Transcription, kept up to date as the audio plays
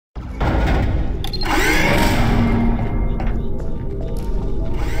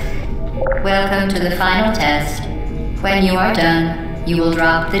Welcome to the final test. When you are done, you will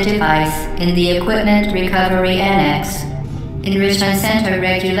drop the device in the Equipment Recovery Annex. Enrichment Center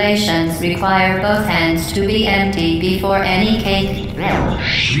regulations require both hands to be empty before any cake.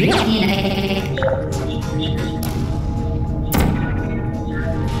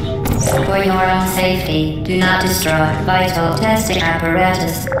 For your own safety, do not destroy vital testing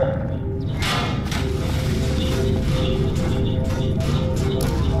apparatus.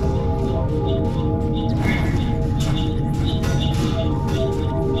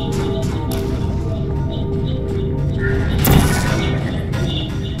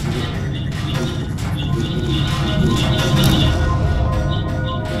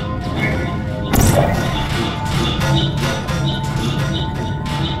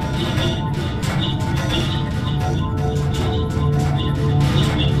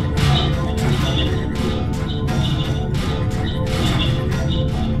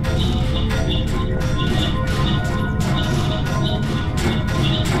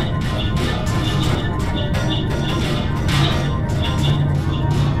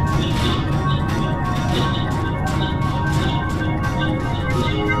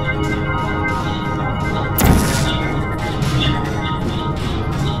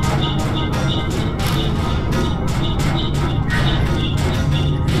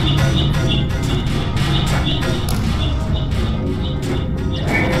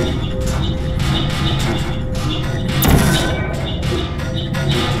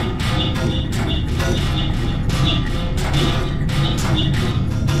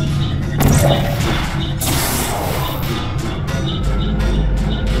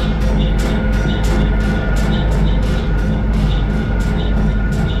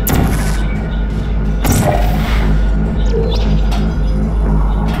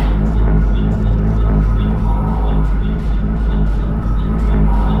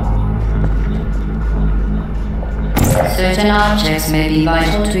 Certain objects may be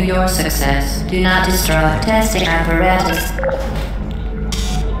vital to your success. Do not destroy testing apparatus.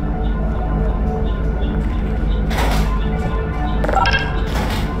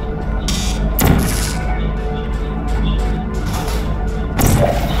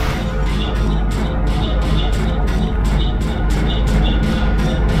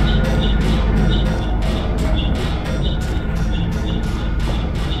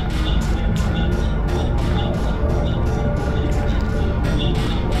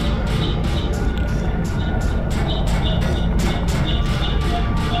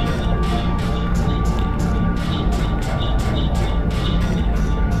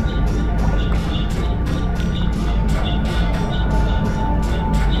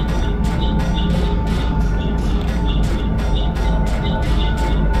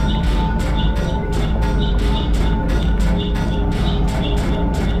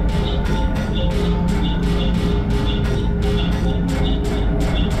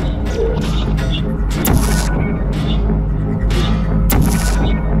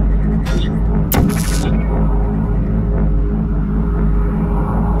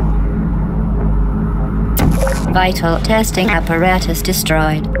 Vital testing apparatus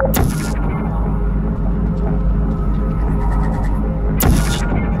destroyed.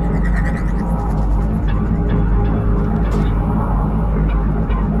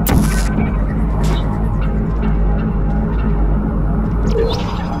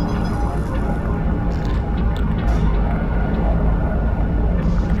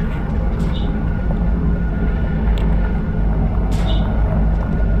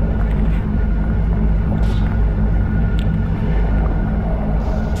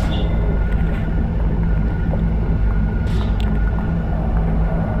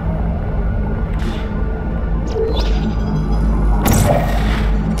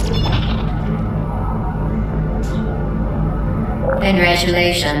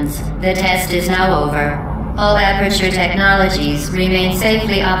 Congratulations, the test is now over. All Aperture technologies remain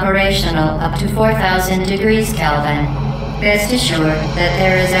safely operational up to 4,000 degrees Kelvin. Rest assured that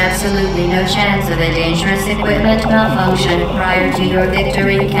there is absolutely no chance of a dangerous equipment malfunction prior to your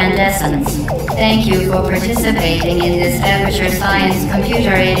victory incandescence. Thank you for participating in this Aperture Science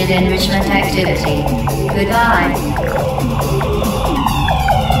computer-aided enrichment activity. Goodbye.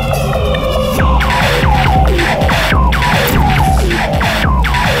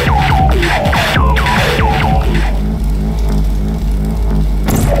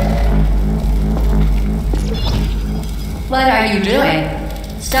 What are you doing?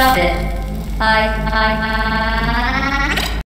 Stop it. I